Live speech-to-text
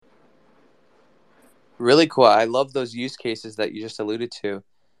Really cool. I love those use cases that you just alluded to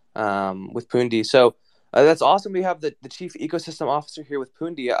with Pundi. So that's awesome. We have the Chief Ecosystem Officer here with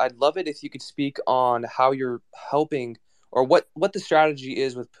Pundi. I'd love it if you could speak on how you're helping or what the strategy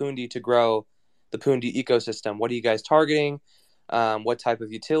is with Pundi to grow the Pundi ecosystem. What are you guys targeting? What type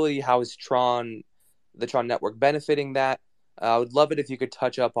of utility? How is the Tron network benefiting that? I would love it if you could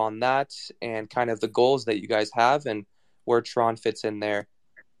touch up on that and kind of the goals that you guys have and where Tron fits in there.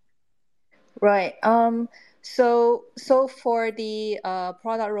 Right. So for the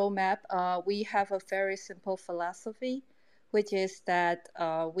product roadmap, we have a very simple philosophy, which is that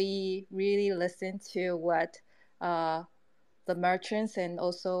we really listen to what uh, the merchants and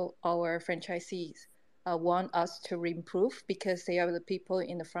also our franchisees want us to improve because they are the people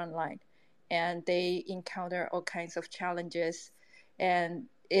in the front line and they encounter all kinds of challenges. And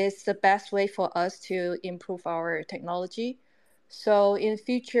it's the best way for us to improve our technology. So in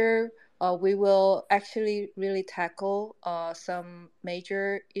future, we will actually really tackle some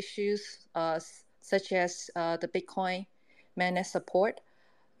major issues such as the Bitcoin mainnet support.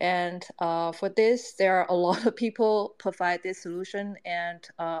 And for this, there are a lot of people provide this solution, and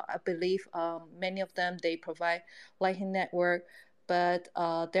I believe many of them they provide Lightning Network, but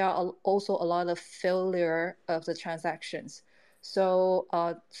there are also a lot of failure of the transactions. So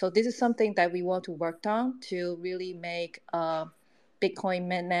this is something that we want to work on to really make Bitcoin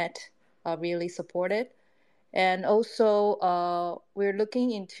mainnet really supported. And also, we're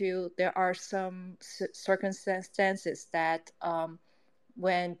looking into there are some circumstances that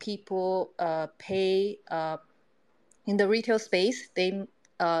when people pay in the retail space, they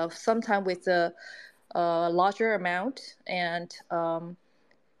sometimes with a larger amount and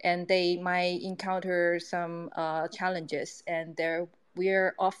they might encounter some challenges. And there we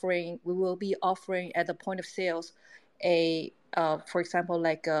will be offering at the point of sales a for example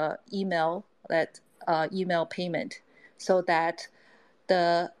like a email payment so that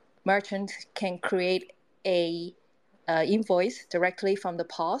the merchant can create a invoice directly from the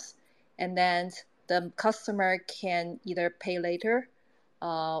POS, and then the customer can either pay later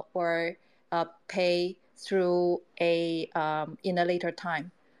or pay through a in a later time,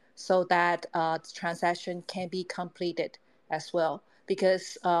 so that the transaction can be completed as well.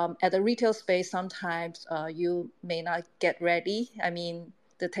 Because at the retail space, sometimes you may not get ready. I mean,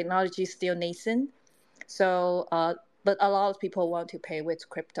 the technology is still nascent, so, but a lot of people want to pay with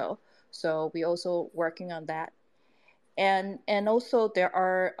crypto. So we also working on that. And also there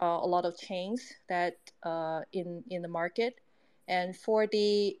are a lot of chains that in the market. And for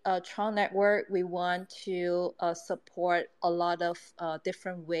the Tron network, we want to support a lot of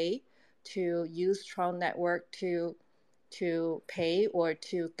different way to use Tron network to pay or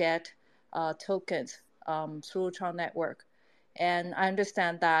to get tokens through Tron network. And I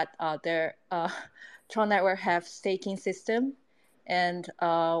understand that Tron network have staking system, and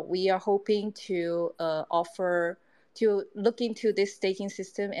we are hoping to offer to look into this staking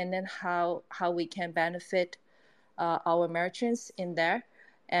system and then how we can benefit our merchants in there.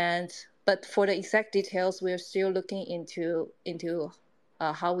 And but for the exact details, we're still looking into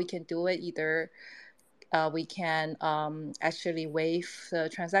how we can do it. Either we can actually waive the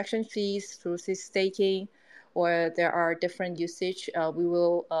transaction fees through this staking, or there are different usage. We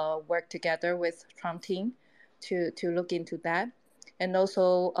will work together with Trump team to look into that. And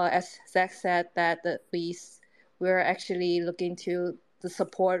also, as Zach said, that we're actually looking to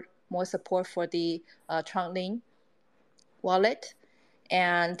the more support for the Trump link wallet,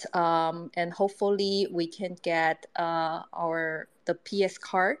 and hopefully we can get the PS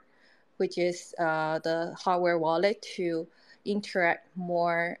card, which is the hardware wallet, to interact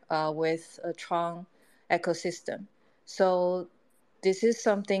more with a Tron ecosystem. So this is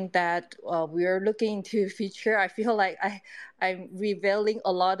something that we're looking to feature. I feel like I'm revealing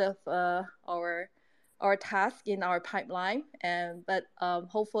a lot of our task in our pipeline, and but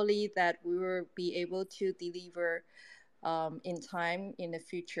hopefully that we will be able to deliver in time in the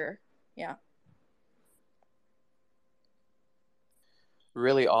future. Yeah.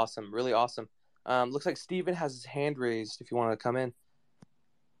 Really awesome. Really awesome. Looks like Steven has his hand raised if you want to come in.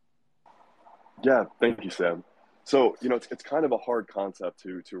 Yeah, thank you, Sam. So, it's kind of a hard concept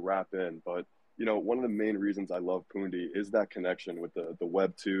to wrap in, but one of the main reasons I love Pundi is that connection with the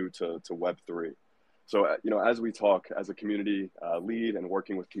Web 2 to Web 3. So, as we talk as a community lead and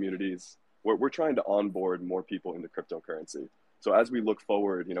working with communities, we're trying to onboard more people into cryptocurrency. So, as we look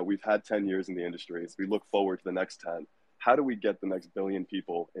forward, we've had 10 years in the industry. As we look forward to the next 10, how do we get the next billion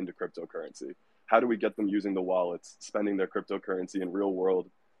people into cryptocurrency? How do we get them using the wallets, spending their cryptocurrency in real world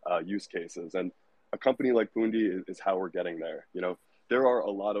use cases? And a company like Pundi is how we're getting there. there are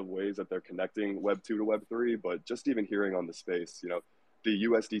a lot of ways that they're connecting Web 2 to Web 3, but just even hearing on the space, the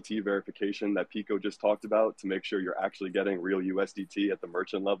USDT verification that Pico just talked about to make sure you're actually getting real USDT at the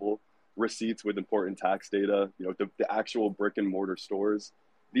merchant level, receipts with important tax data, the actual brick and mortar stores.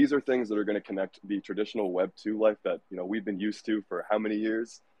 These are things that are going to connect the traditional Web 2 life that, we've been used to for how many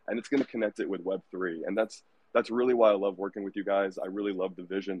years, and it's going to connect it with Web 3. And that's really why I love working with you guys. I really love the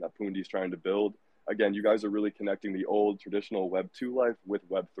vision that Pundi's trying to build. Again, you guys are really connecting the old traditional Web 2 life with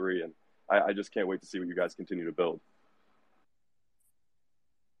Web 3, and I just can't wait to see what you guys continue to build.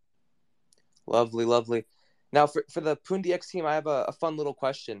 Lovely, lovely. Now, for the Pundi X team, I have a fun little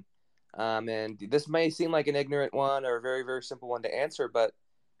question. And this may seem like an ignorant one or a very, very simple one to answer, but,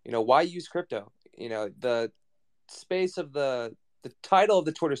 why use crypto? The space of the title of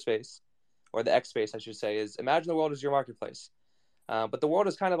the Twitter space, or the X space, I should say, is imagine the world as your marketplace. But the world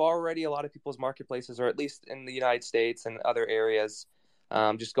is kind of already a lot of people's marketplaces, or at least in the United States and other areas.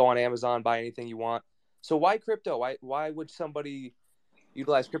 Just go on Amazon, buy anything you want. So why crypto? Why would somebody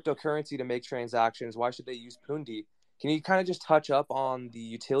utilize cryptocurrency to make transactions? Why should they use Pundi? Can you kind of just touch up on the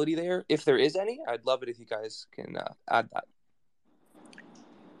utility there, if there is any? I'd love it if you guys can add that.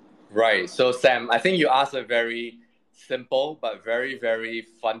 Right. So, Sam, I think you asked a very simple but very, very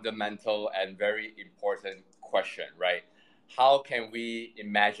fundamental and very important question, right? How can we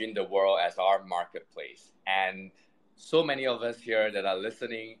imagine the world as our marketplace? And so many of us here that are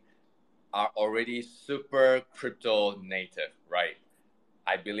listening are already super crypto native, right?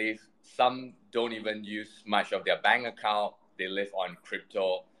 I believe some don't even use much of their bank account. They live on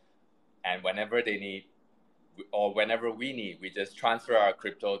crypto, and whenever they need, or whenever we need, we just transfer our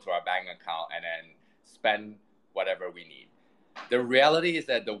crypto to our bank account and then spend whatever we need. The reality is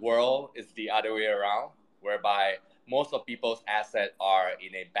that the world is the other way around, whereby most of people's assets are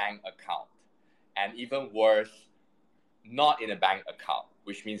in a bank account, and even worse, not in a bank account,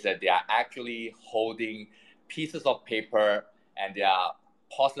 which means that they are actually holding pieces of paper and they are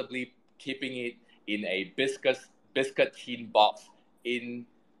possibly keeping it in a biscuit tin box in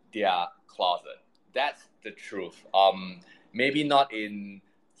their closet. That's the truth. Maybe not in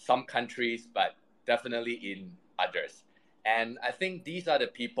some countries, but definitely in others. And I think these are the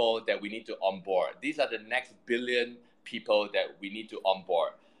people that we need to onboard. These are the next billion people that we need to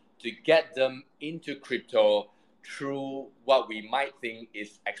onboard to get them into crypto through what we might think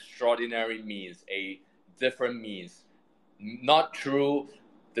is extraordinary means, a different means, not through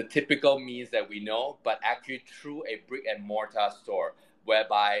the typical means that we know, but actually through a brick and mortar store,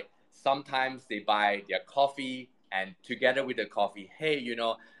 whereby sometimes they buy their coffee and together with the coffee, hey,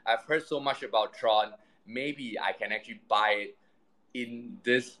 I've heard so much about TRON, maybe I can actually buy it in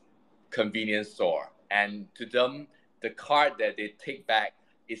this convenience store. And to them, the card that they take back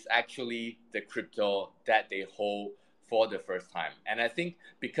is actually the crypto that they hold for the first time. And I think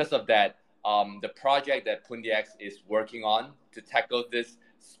because of that, the project that PundiX is working on to tackle this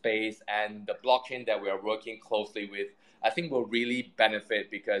space and the blockchain that we are working closely with, I think will really benefit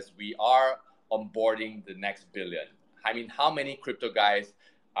because we are onboarding the next billion. I mean, how many crypto guys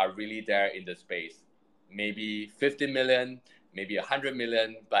are really there in the space? Maybe 50 million, maybe 100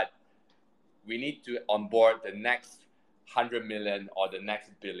 million, but we need to onboard the next 100 million or the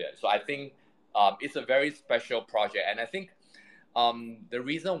next billion. So I think it's a very special project. And I think the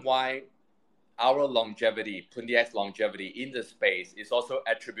reason why our longevity, PundiX longevity in the space is also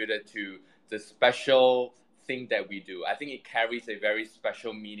attributed to the special thing that we do. I think it carries a very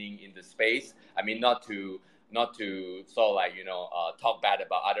special meaning in the space. I mean, not to sort of like, talk bad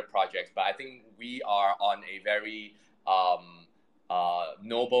about other projects, but I think we are on a very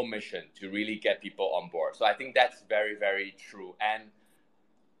noble mission to really get people on board. So I think that's very, very true. And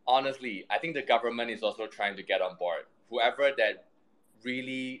honestly, I think the government is also trying to get on board. Whoever that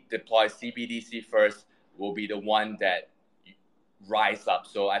really deploys CBDC first will be the one that rise up.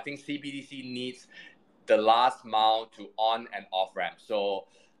 So I think CBDC needs the last mile to on and off ramp. So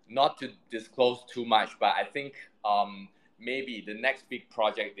not to disclose too much, but I think maybe the next big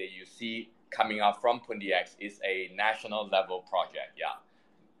project that you see coming out from PundiX is a national level project. Yeah,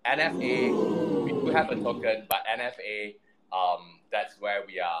 NFA, we do have a token, but NFA, that's where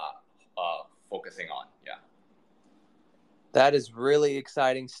we are focusing on. Yeah. That is really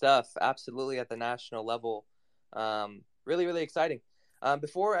exciting stuff. Absolutely at the national level. Really, really exciting.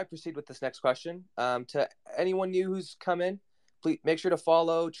 Before I proceed with this next question, to anyone new who's come in, please make sure to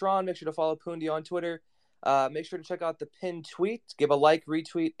follow TRON, make sure to follow Pundi on Twitter. Make sure to check out the pinned tweet, give a like,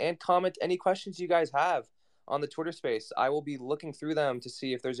 retweet, and comment any questions you guys have on the Twitter space. I will be looking through them to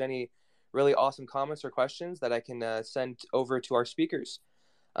see if there's any really awesome comments or questions that I can send over to our speakers.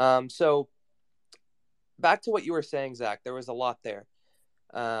 So back to what you were saying, Zach, there was a lot there.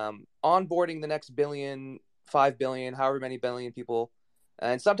 onboarding the next billion, 5 billion, however many billion people.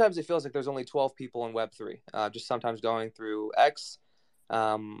 And sometimes it feels like there's only 12 people in Web3. Just sometimes going through X,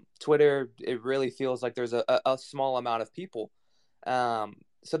 Twitter, it really feels like there's a small amount of people.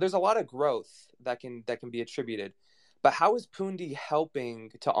 So there's a lot of growth that can be attributed. But how is Pundi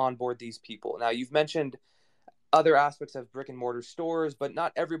helping to onboard these people? Now, you've mentioned other aspects of brick and mortar stores, but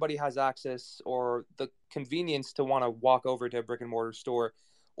not everybody has access or the convenience to want to walk over to a brick and mortar store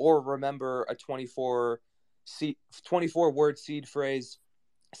or remember a 24 word seed phrase.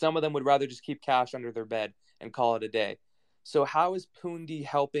 Some of them would rather just keep cash under their bed and call it a day. So how is Pundi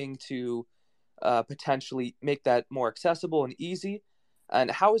helping to potentially make that more accessible and easy? And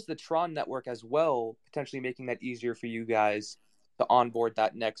how is the TRON network as well potentially making that easier for you guys to onboard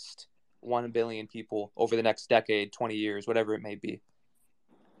that next 1 billion people over the next decade, 20 years, whatever it may be?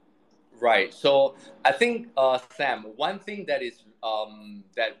 Right. So I think, Sam, one thing that is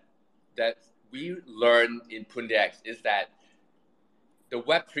that we learned in Pundex is that the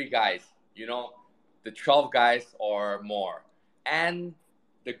Web3 guys, the 12 guys or more, and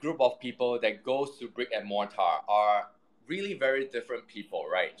the group of people that goes to brick and mortar are really very different people,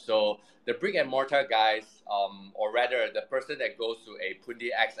 right? So the brick and mortar guys, or rather the person that goes to a Pundi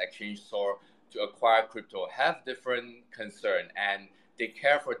X exchange store to acquire crypto, have different concern and they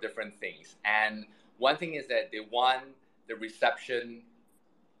care for different things. And one thing is that they want the reception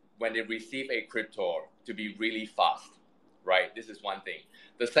when they receive a crypto to be really fast, right? This is one thing.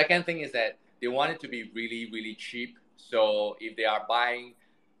 The second thing is that they want it to be really, really cheap. So if they are buying,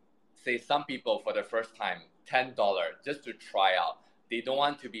 say, some people for the first time, $10 just to try out, they don't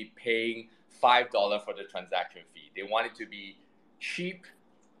want to be paying $5 for the transaction fee. They want it to be cheap,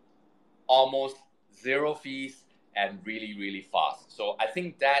 almost zero fees, and really, really fast. So I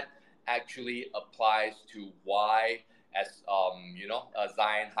think that actually applies to why, as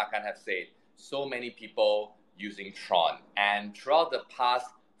Zion, Hakan have said, so many people using Tron. And throughout the past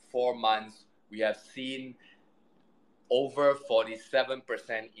 4 months, we have seen over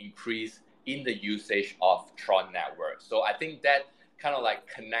 47% increase in the usage of Tron network. So I think that kind of like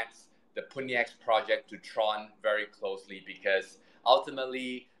connects the PundiX project to Tron very closely, because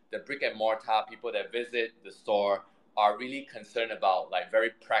ultimately the brick and mortar people that visit the store are really concerned about like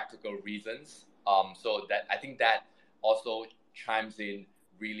very practical reasons. So that I think that also chimes in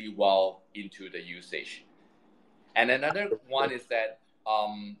really well into the usage. And another one is that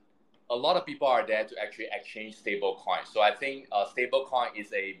a lot of people are there to actually exchange stable coins. So I think stable coin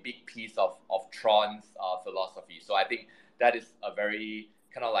is a big piece of Tron's philosophy. So I think that is a very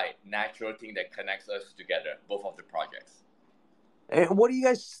kind of like natural thing that connects us together, both of the projects. And what do you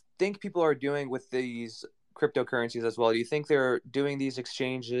guys think people are doing with these cryptocurrencies as well? Do you think they're doing these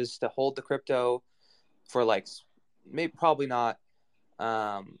exchanges to hold the crypto for like, maybe probably not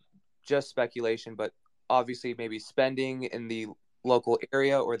just speculation, but obviously maybe spending in the local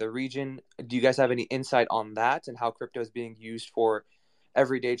area or the region? Do you guys have any insight on that and how crypto is being used for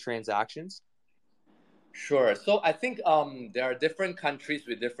everyday transactions? Sure. So I think there are different countries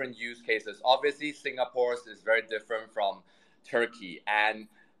with different use cases. Obviously, Singapore's is very different from Turkey, and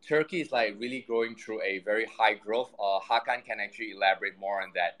Turkey is like really going through a very high growth. Hakan can actually elaborate more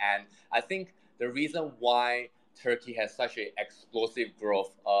on that. And I think the reason why Turkey has such a explosive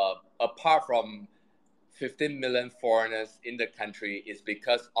growth, apart from 15 million foreigners in the country, is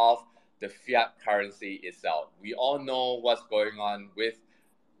because of the fiat currency itself. We all know what's going on with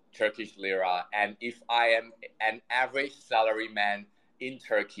Turkish lira, and if I am an average salaryman in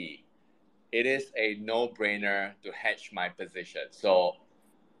Turkey, it is a no-brainer to hedge my position. So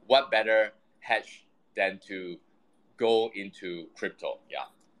what better hedge than to go into crypto? Yeah.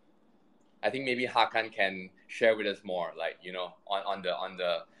 I think maybe Hakan can share with us more, like,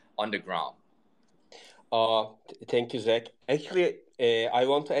 on the ground. Thank you, Zach. Actually, I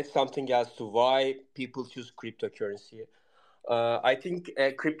want to add something else to why people choose cryptocurrency. I think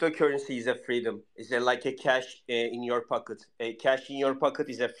cryptocurrency is a freedom. It's like a cash in your pocket. A cash in your pocket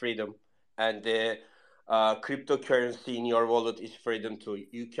is a freedom, and cryptocurrency in your wallet is freedom too.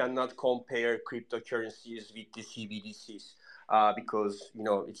 You cannot compare cryptocurrencies with the CBDCs because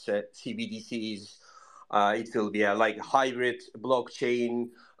it's a CBDC is it will be a like hybrid blockchain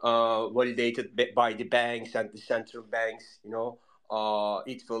validated by the banks and the central banks.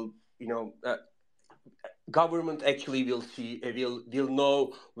 It will government actually will see will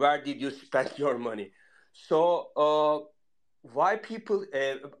know where did you spend your money. So why people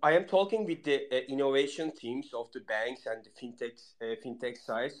I am talking with the innovation teams of the banks and the fintech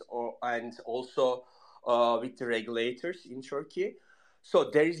sides, and also with the regulators in Turkey. So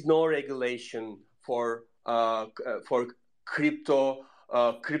there is no regulation for crypto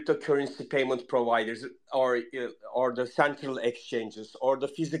cryptocurrency payment providers or the central exchanges or the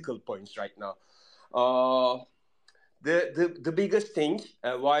physical points right now. The biggest thing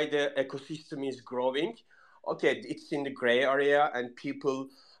why the ecosystem is growing, okay, it's in the gray area, and people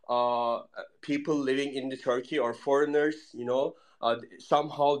living in the Turkey or foreigners,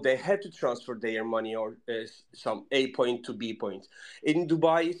 somehow they had to transfer their money or some A point to B point. In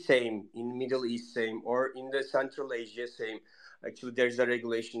Dubai, same. In Middle East, same. Or in the Central Asia, same. Actually, there's a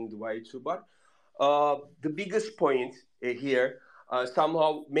regulation in Dubai too. But the biggest point here,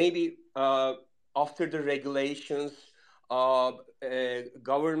 somehow maybe after the regulations,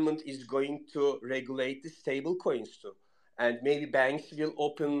 government is going to regulate the stable coins too, and maybe banks will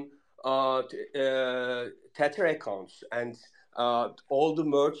open Tether accounts, and all the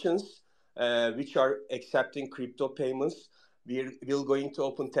merchants which are accepting crypto payments will going to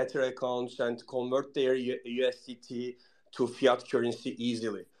open Tether accounts and convert their USDT to fiat currency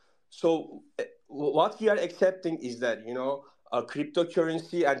easily. So what we are accepting is that a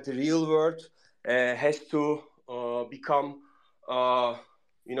cryptocurrency and the real world has to become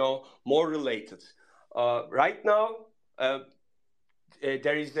more related. Right now,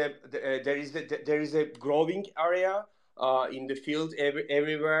 there is a growing area in the field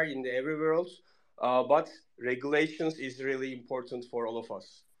everywhere in the every world, but regulations is really important for all of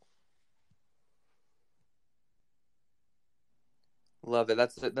us. Love it.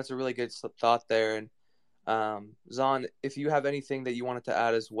 That's a really good thought there. And Zahn, if you have anything that you wanted to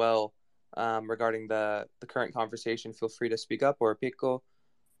add as well regarding the current conversation, feel free to speak up. Or Pico,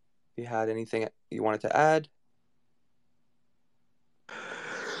 if you had anything you wanted to add.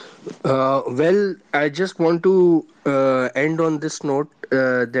 Well, I just want to end on this note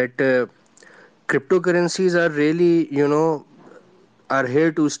that cryptocurrencies are really, are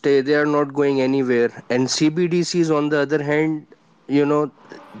here to stay. They are not going anywhere. And CBDCs, on the other hand, you know,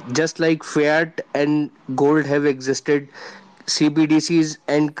 just like fiat and gold have existed, CBDCs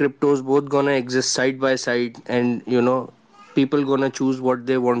and cryptos both gonna exist side by side, and people gonna choose what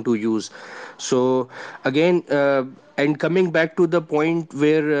they want to use. So again, and coming back to the point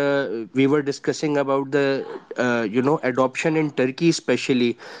where we were discussing about the adoption in Turkey,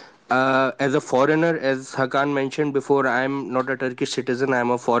 especially. As a foreigner, as Hakan mentioned before, I'm not a Turkish citizen.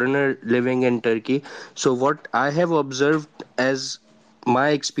 I'm a foreigner living in Turkey. So what I have observed as my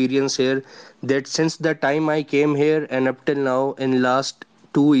experience here, that since the time I came here and up till now, in last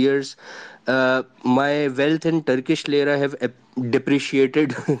 2 years, my wealth in Turkish lira have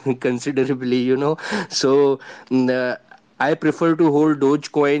depreciated considerably. So I prefer to hold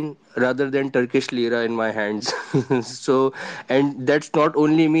Dogecoin rather than Turkish lira in my hands. So, and that's not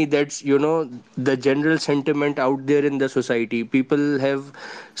only me, that's, the general sentiment out there in the society. People have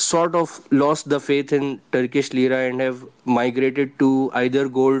sort of lost the faith in Turkish lira and have migrated to either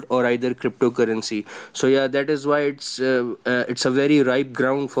gold or either cryptocurrency. So yeah, that is why it's a very ripe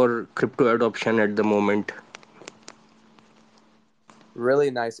ground for crypto adoption at the moment.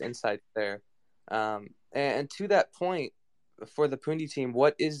 Really nice insight there. And to that point, for the Pundi team,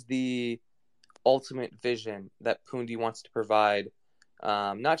 what is the ultimate vision that Pundi wants to provide,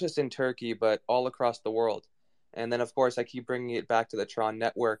 not just in Turkey, but all across the world? And then, of course, I keep bringing it back to the TRON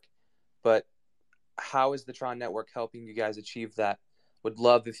network, but how is the TRON network helping you guys achieve that? Would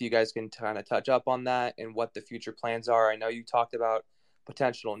love if you guys can kind of touch up on that and what the future plans are. I know you talked about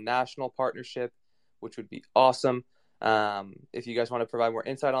potential national partnership, which would be awesome. If you guys want to provide more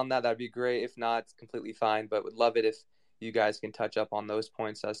insight on that, that'd be great. If not, it's completely fine, but would love it if you guys can touch up on those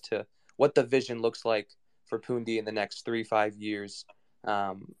points as to what the vision looks like for Pundi in the next 3-5 years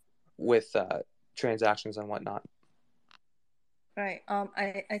with transactions and whatnot. Right.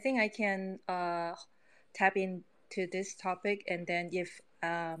 I think I can tap into this topic, and then if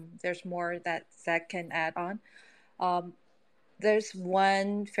there's more that Zach can add on. There's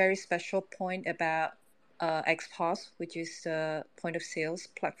one very special point about XPOS, which is the point of sales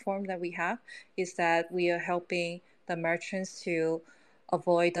platform that we have, is that we are helping the merchants to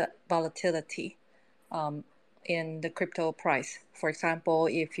avoid the volatility in the crypto price. For example,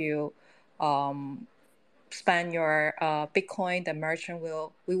 if you spend your Bitcoin,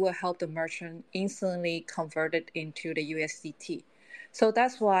 we will help the merchant instantly convert it into the USDT. So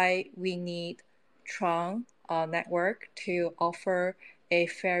that's why we need TRON network to offer a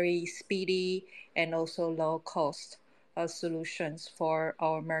very speedy and also low cost solutions for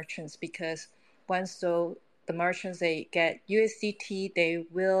our merchants, because once the merchants they get USDT, they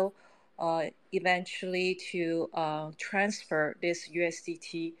will eventually to transfer this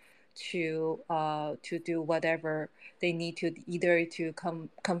USDT to do whatever they need to, either to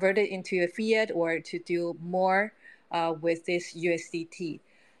convert it into a fiat or to do more with this USDT.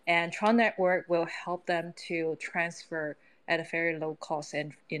 And Tron Network will help them to transfer at a very low cost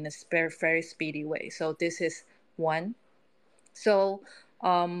and in a very speedy way. So this is one. So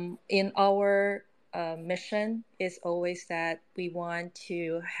in our mission is always that we want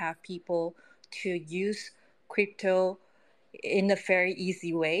to have people to use crypto in a very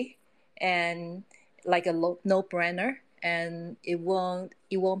easy way and like a no-brainer, and it won't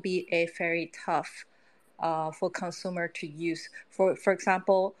be a very tough for consumer to use. For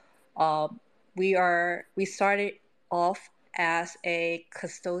example, uh, we started off as a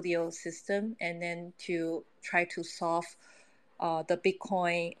custodial system, and then to try to solve the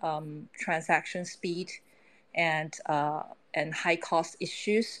Bitcoin transaction speed and high cost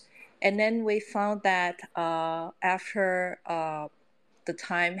issues. And then we found that after the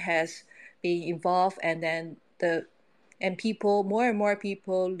time has been involved, and then people, more and more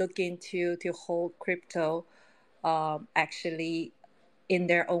people look into to hold crypto actually in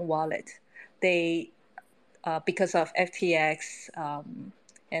their own wallet. They because of FTX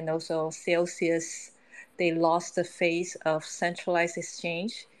and also Celsius, they lost the face of centralized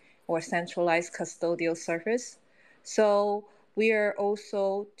exchange or centralized custodial service. So we are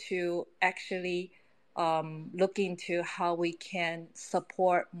also to actually look into how we can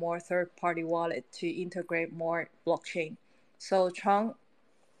support more third-party wallet to integrate more blockchain. So Tron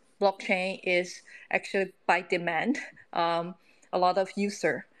blockchain is actually by demand. A lot of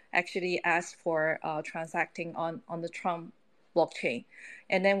user actually ask for transacting on the Trump blockchain,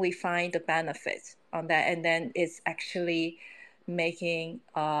 and then we find the benefits on that, and then it's actually making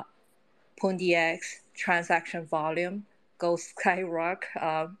Pundi X transaction volume go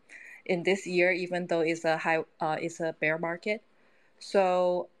skyrocket in this year, even though it's a bear market.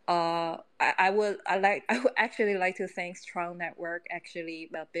 So I would actually like to thank Strong Network actually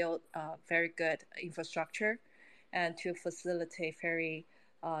built very good infrastructure and to facilitate very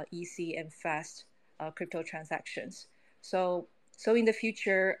easy and fast crypto transactions. So so in the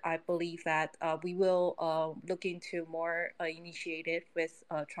future, I believe that we will look into more initiative with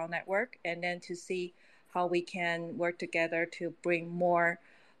Tron Network, and then to see how we can work together to bring more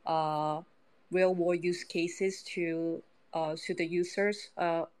uh, real world use cases to the users,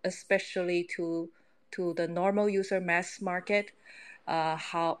 especially to the normal user mass market,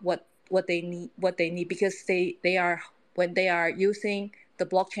 how what they need, because they are, when they are using the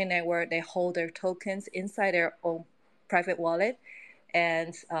blockchain network, they hold their tokens inside their own private wallet,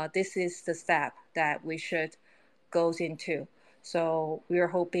 and this is the step that we should goes into. So we are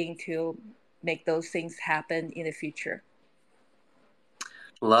hoping to make those things happen in the future.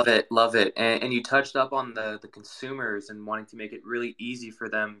 Love it, love it. And you touched up on the consumers and wanting to make it really easy for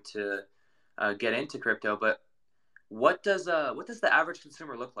them to get into crypto. But what does the average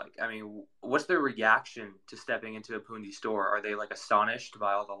consumer look like? I mean, what's their reaction to stepping into a Pundi store? Are they like astonished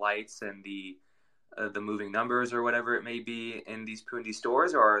by all the lights and the moving numbers or whatever it may be in these Pundi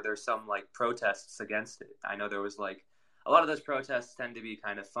stores, or are there some like protests against it? I know there was like a lot of those protests tend to be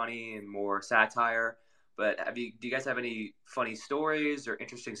kind of funny and more satire. But do you guys have any funny stories or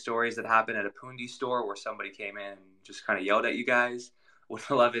interesting stories that happened at a Pundi store where somebody came in and just kind of yelled at you guys? Would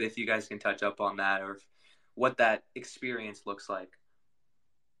love it if you guys can touch up on that, or what that experience looks like.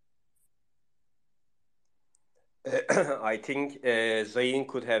 I think Zain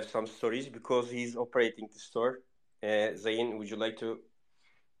could have some stories because he's operating the store. Zain, would you like to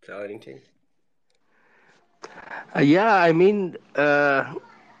tell anything? Yeah, I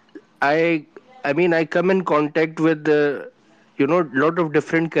I mean I come in contact with lot of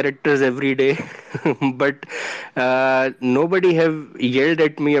different characters every day, but nobody have yelled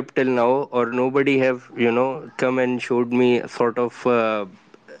at me up till now, or nobody have come and showed me sort of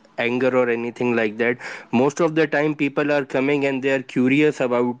anger or anything like that. Most of the time people are coming and they are curious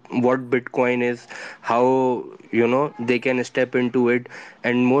about what Bitcoin is, how they can step into it,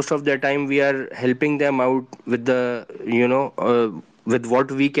 and most of the time we are helping them out with the with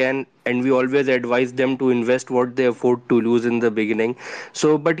what we can, and we always advise them to invest what they afford to lose in the beginning.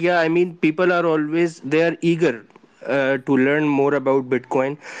 So but yeah, people are always, they are eager to learn more about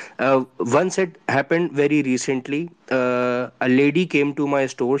Bitcoin. Once it happened very recently. A lady came to my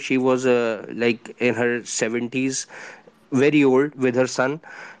store. She was like in her 70s, very old, with her son,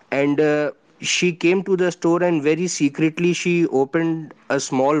 and she came to the store, and very secretly she opened a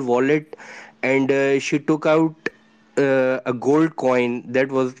small wallet, and she took out a gold coin that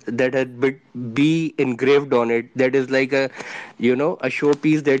had B engraved on it. That is like a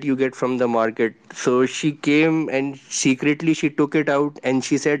showpiece that you get from the market. So she came and secretly she took it out, and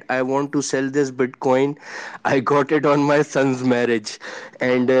she said, "I want to sell this Bitcoin. I got it on my son's marriage."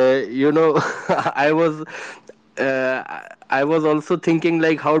 And I was I was also thinking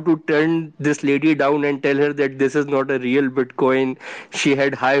like how to turn this lady down and tell her that this is not a real Bitcoin. She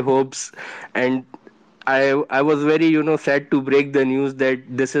had high hopes, and I was very sad to break the news that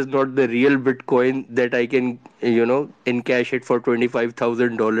this is not the real Bitcoin that I can encash it for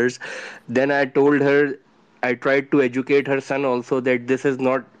 $25,000. Then I told her, I tried to educate her son also that this is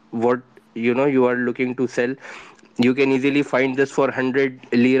not what you are looking to sell. You can easily find this for 100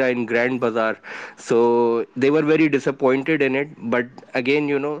 lira in Grand Bazaar. So they were very disappointed in it, but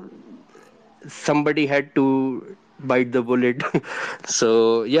again, somebody had to bite the bullet.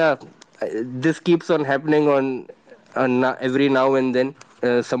 So yeah, this keeps on happening on every now and then.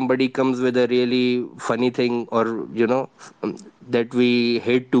 Somebody comes with a really funny thing, or that we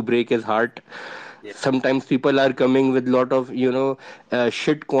hate to break his heart. Yeah. Sometimes people are coming with lot of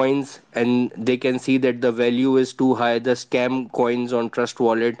shit coins, and they can see that the value is too high, the scam coins on Trust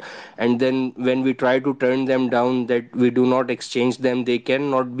Wallet, and then when we try to turn them down that we do not exchange them, they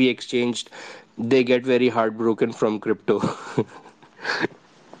cannot be exchanged, they get very heartbroken from crypto.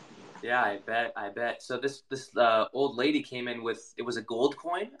 Yeah, I bet. I bet. So this old lady came in with it was a gold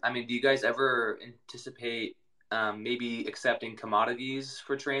coin. I mean, do you guys ever anticipate maybe accepting commodities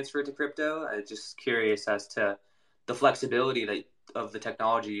for transfer to crypto? I'm just curious as to the flexibility that of the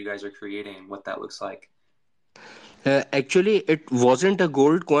technology you guys are creating, what that looks like. Actually, it wasn't a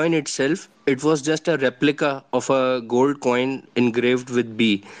gold coin itself. It was just a replica of a gold coin engraved with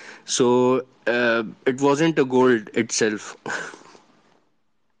B. So it wasn't a gold itself.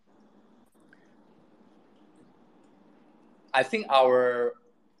 I think our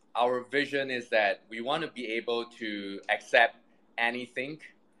vision is that we want to be able to accept anything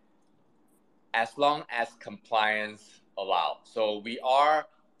as long as compliance allows. So we are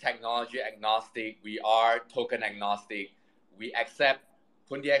technology agnostic, we are token agnostic, we accept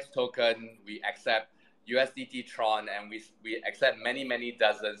Pundi X token, we accept USDT TRON, and we accept many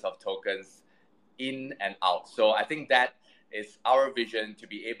dozens of tokens in and out. So I think that is our vision, to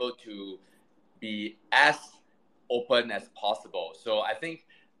be able to be as open as possible. So I think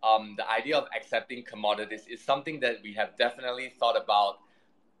the idea of accepting commodities is something that we have definitely thought about,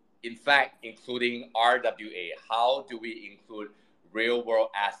 in fact, including RWA. How do we include real world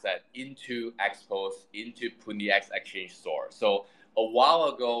asset into Expos, into Pundi X exchange store? So a while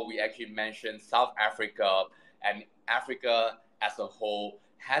ago, we actually mentioned South Africa, and Africa as a whole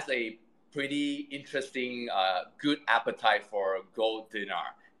has a pretty interesting, good appetite for gold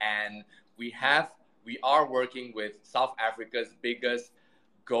dinar. And we are working with South Africa's biggest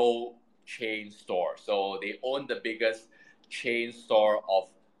gold chain store. So they own the biggest chain store of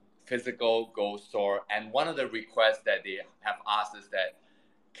physical gold store. And one of the requests that they have asked is that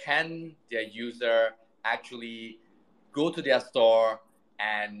can their user actually go to their store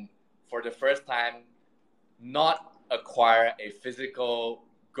and for the first time not acquire a physical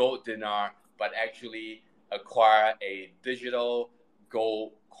gold dinar, but actually acquire a digital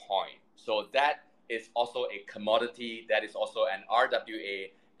gold coin. So that is also a commodity, that is also an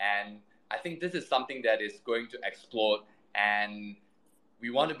RWA. And I think this is something that is going to explode, and we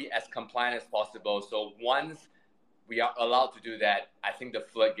want to be as compliant as possible. So once we are allowed to do that, I think the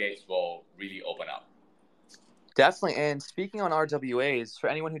floodgates will really open up. Definitely. And speaking on RWAs, for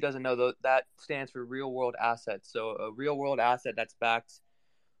anyone who doesn't know, that stands for real world assets. So a real world asset that's backed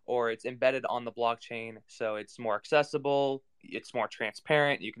or it's embedded on the blockchain. So it's more accessible, it's more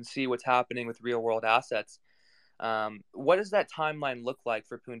transparent. You can see what's happening with real world assets. What does that timeline look like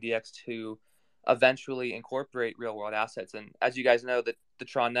for PundiX to eventually incorporate real world assets? And as you guys know, the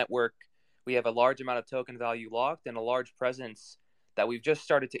TRON network, we have a large amount of token value locked and a large presence that we've just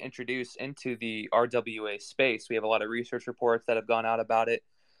started to introduce into the RWA space. We have a lot of research reports that have gone out about it.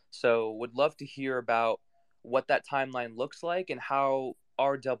 So would love to hear about what that timeline looks like and how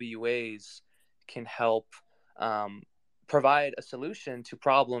RWAs can help um, provide a solution to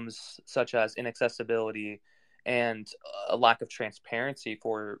problems such as inaccessibility and a lack of transparency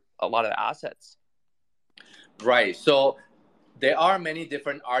for a lot of assets. Right. So there are many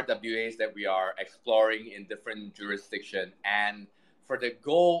different RWAs that we are exploring in different jurisdictions. And for the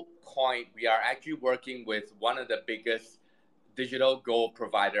gold coin, we are actually working with one of the biggest digital gold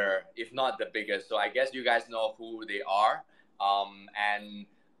provider, if not the biggest. So I guess you guys know who they are. And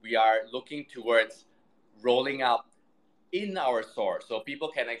we are looking towards rolling out in our store, so people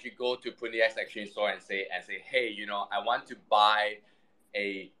can actually go to Pundi X Exchange store and say, hey, I want to buy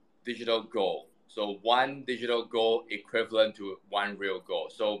a digital gold. So one digital gold equivalent to one real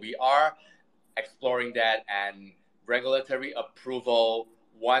gold. So we are exploring that, and regulatory approval.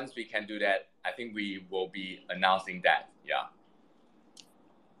 Once we can do that, I think we will be announcing that. Yeah.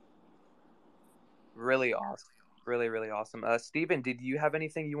 Really awesome. Really, really awesome. Steven, did you have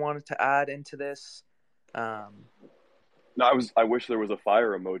anything you wanted to add into this? No, I wish there was a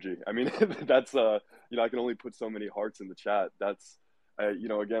fire emoji. I mean, that's I can only put so many hearts in the chat. That's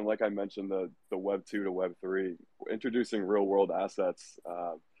again, like I mentioned, the Web 2 to Web 3, introducing real world assets.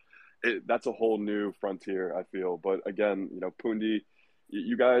 That's a whole new frontier, I feel. But again, Pundi,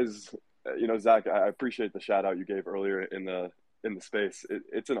 you guys, Zach, I appreciate the shout out you gave earlier in the space.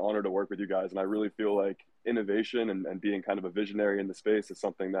 It's an honor to work with you guys, and I really feel like innovation and being kind of a visionary in the space is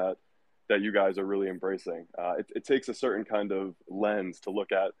something that you guys are really embracing. It takes a certain kind of lens to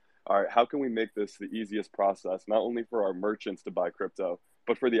look at. All right, how can we make this the easiest process, not only for our merchants to buy crypto,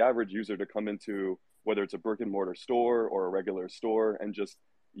 but for the average user to come into, whether it's a brick and mortar store or a regular store, and just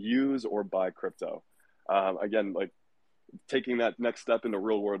use or buy crypto. Again, like taking that next step into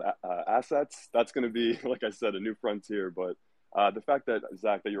real world assets, that's going to be, like I said, a new frontier. But the fact that,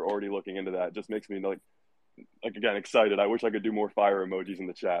 Zach, that you're already looking into that just makes me like again, excited. I wish I could do more fire emojis in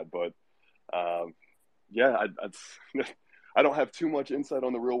the chat, but yeah, I don't have too much insight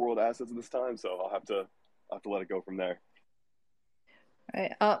on the real world assets at this time, so I'll have to let it go from there.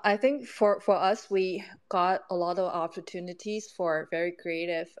 Right. I think for us, we got a lot of opportunities for very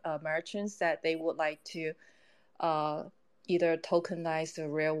creative merchants that they would like to either tokenize the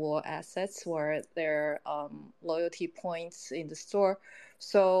real world assets or their loyalty points in the store.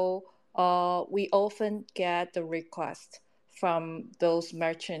 So we often get the request from those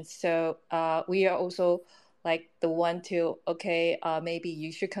merchants. So we are also like the one to, okay, maybe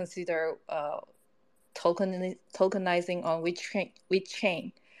you should consider tokenizing on which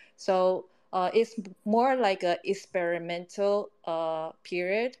chain. So it's more like an experimental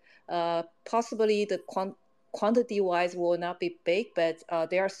period. Possibly the quantity-wise will not be big, but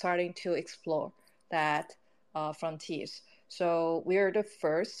they are starting to explore that frontiers. So we are the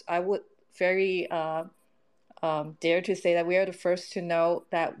first. I would very dare to say that we are the first to know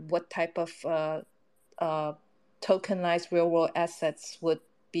that what type of tokenized real-world assets would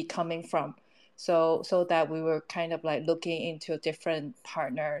be coming from. So that we were kind of like looking into different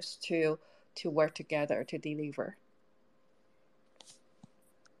partners to work together to deliver.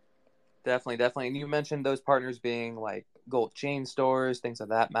 Definitely. And you mentioned those partners being like gold chain stores, things of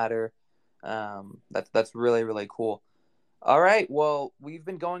that matter. That's really, really cool. All right. Well, we've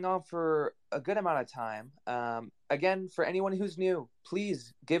been going on for a good amount of time. Again, for anyone who's new,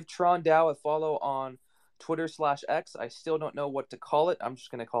 please give Tron DAO a follow on Twitter/X. I still don't know what to call it. I'm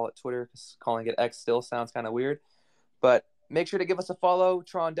just going to call it Twitter because calling it X still sounds kind of weird. But make sure to give us a follow,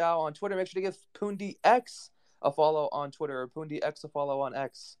 Tron DAO on Twitter. Make sure to give Pundi X a follow on Twitter or Pundi X a follow on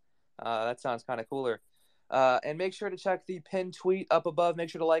X. That sounds kind of cooler. And make sure to check the pinned tweet up above. Make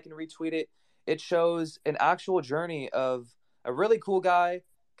sure to like and retweet it. It shows an actual journey of a really cool guy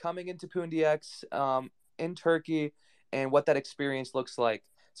coming into Pundi X in Turkey and what that experience looks like.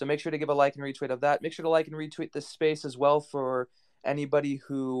 So make sure to give a like and retweet of that. Make sure to like and retweet this space as well for anybody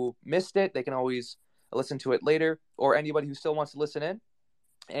who missed it. They can always listen to it later, or anybody who still wants to listen in.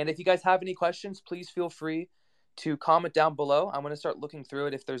 And if you guys have any questions, please feel free to comment down below. I'm going to start looking through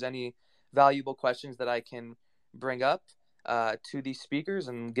it if there's any valuable questions that I can bring up to these speakers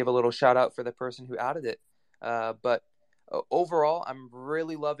and give a little shout out for the person who added it. But overall, I'm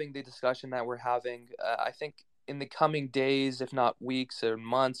really loving the discussion that we're having. I think in the coming days, if not weeks or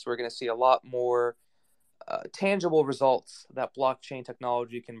months, we're going to see a lot more tangible results that blockchain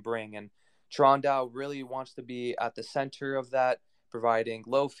technology can bring. And Tron DAO really wants to be at the center of that, providing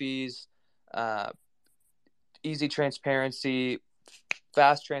low fees, easy transparency,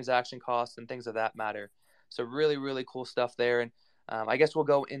 fast transaction costs, and things of that matter. So really, really cool stuff there. And I guess we'll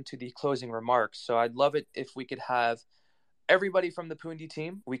go into the closing remarks. So I'd love it if we could have everybody from the Pundi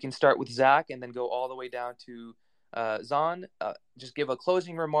team. We can start with Zach and then go all the way down to Zahn. Just give a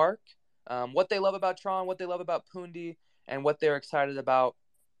closing remark, what they love about Tron, what they love about Pundi, and what they're excited about.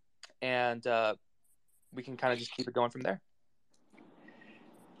 And we can kind of just keep it going from there.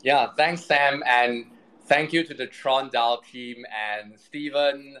 Yeah, thanks, Sam. And thank you to the Tron DAO team and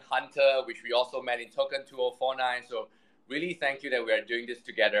Steven, Hunter, which we also met in Token 2049. So really thank you that we are doing this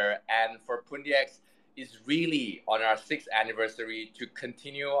together. And for PundiX, it's really on our 6th anniversary to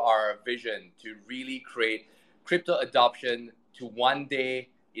continue our vision to really create crypto adoption to one day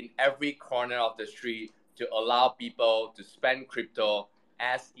in every corner of the street to allow people to spend crypto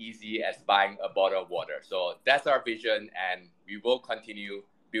as easy as buying a bottle of water. So that's our vision, and we will continue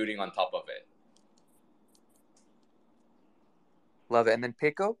building on top of it. Love it. And then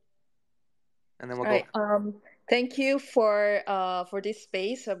Pico, and then we'll go. Thank you for this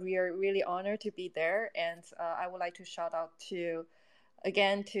space. We are really honored to be there, and I would like to shout out to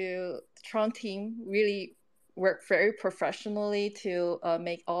the Tron team. Really, worked very professionally to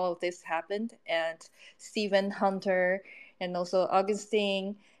make all of this happen. And Stephen, Hunter, and also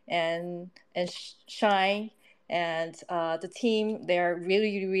Augustine and Shine and the team, they're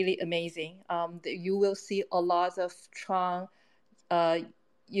really, really amazing. You will see a lot of Tron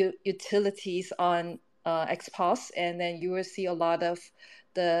utilities on XPOS, and then you will see a lot of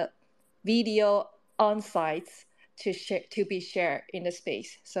the video on sites to be shared in the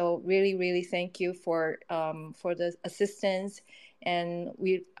space. So really, really thank you for the assistance, and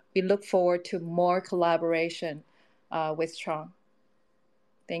we look forward to more collaboration with Tron.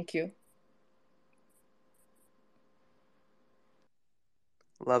 Thank you.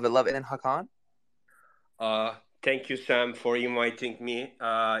 Love it, love it. And then Hakan? Thank you, Sam, for inviting me.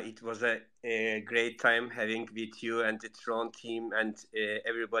 It was a great time having with you and the TRON team and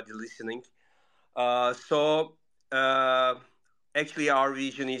everybody listening. So actually, our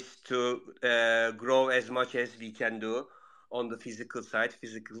vision is to grow as much as we can do on the physical side,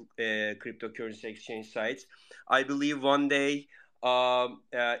 physical cryptocurrency exchange sites. I believe one day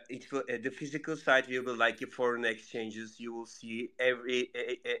it will, the physical side will be like foreign exchanges. You will see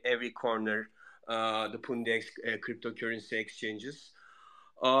every corner the Pundi cryptocurrency exchanges.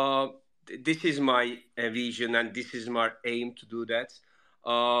 Uh, this is my vision and this is my aim to do that.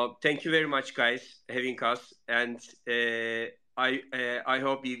 Thank you very much, guys, having us, and I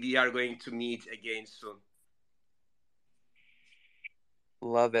hope we are going to meet again soon.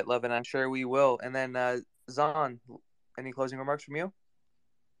 Love it, love it. I'm sure we will. And then Zahn, any closing remarks from you?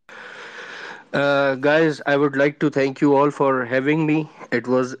 Guys, I would like to thank you all for having me. It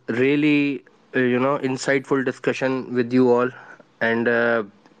was really, insightful discussion with you all. And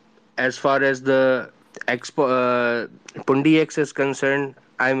as far as the Expo Pundi X is concerned,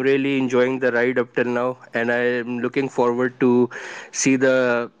 I'm really enjoying the ride up till now, and I'm looking forward to see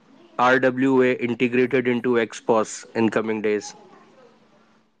the RWA integrated into XPOS in coming days.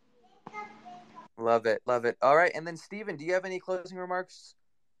 Love it, love it. All right, and then Steven, do you have any closing remarks?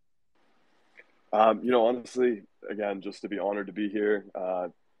 Honestly, again, just to be honored to be here.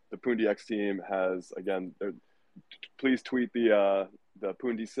 The Pundi X team has, again, please tweet the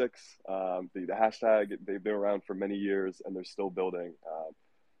Pundi 6, the hashtag. They've been around for many years and they're still building.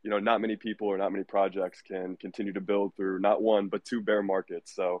 Not many people or not many projects can continue to build through not one but two bear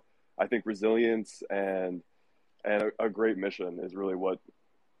markets. So I think resilience and a great mission is really what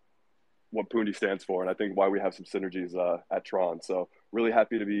Pundi stands for, and I think why we have some synergies at Tron. So really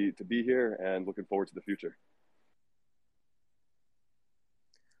happy to be here and looking forward to the future.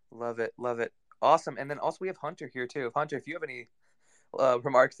 Love it, love it. Awesome. And then also we have Hunter here too. Hunter, if you have any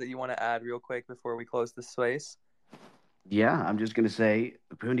remarks that you want to add real quick before we close this space. Yeah, I'm just gonna say,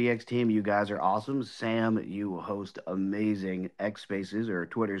 Pundi X team, you guys are awesome. Sam, you host amazing X Spaces or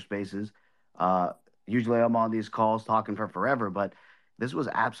Twitter Spaces. Usually I'm on these calls talking for forever, but this was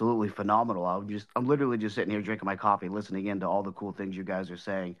absolutely phenomenal. I'm literally just sitting here drinking my coffee, listening in to all the cool things you guys are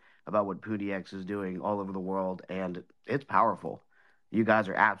saying about what Pundi X is doing all over the world, and it's powerful. You guys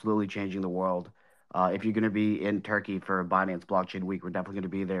are absolutely changing the world. If you're going to be in Turkey for Binance Blockchain Week, we're definitely going to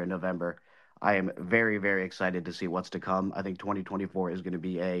be there in November. I am very, very excited to see what's to come. I think 2024 is going to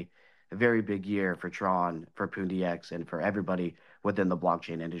be a very big year for Tron, for Pundi X, and for everybody within the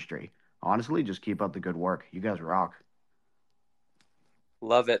blockchain industry. Honestly, just keep up the good work. You guys rock.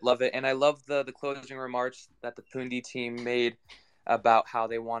 Love it, love it. And I love the closing remarks that the Pundi team made about how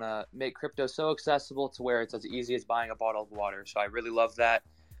they want to make crypto so accessible to where it's as easy as buying a bottle of water. So I really love that.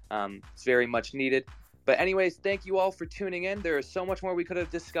 It's very much needed. But anyways, thank you all for tuning in. There is so much more we could have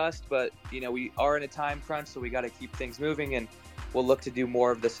discussed, but we are in a time crunch, so we got to keep things moving, and we'll look to do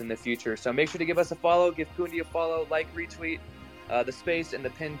more of this in the future. So make sure to give us a follow, give Pundi a follow, like, retweet the space and the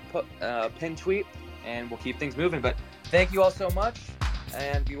pin tweet, and we'll keep things moving. But thank you all so much,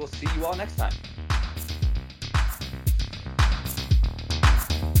 and we will see you all next time.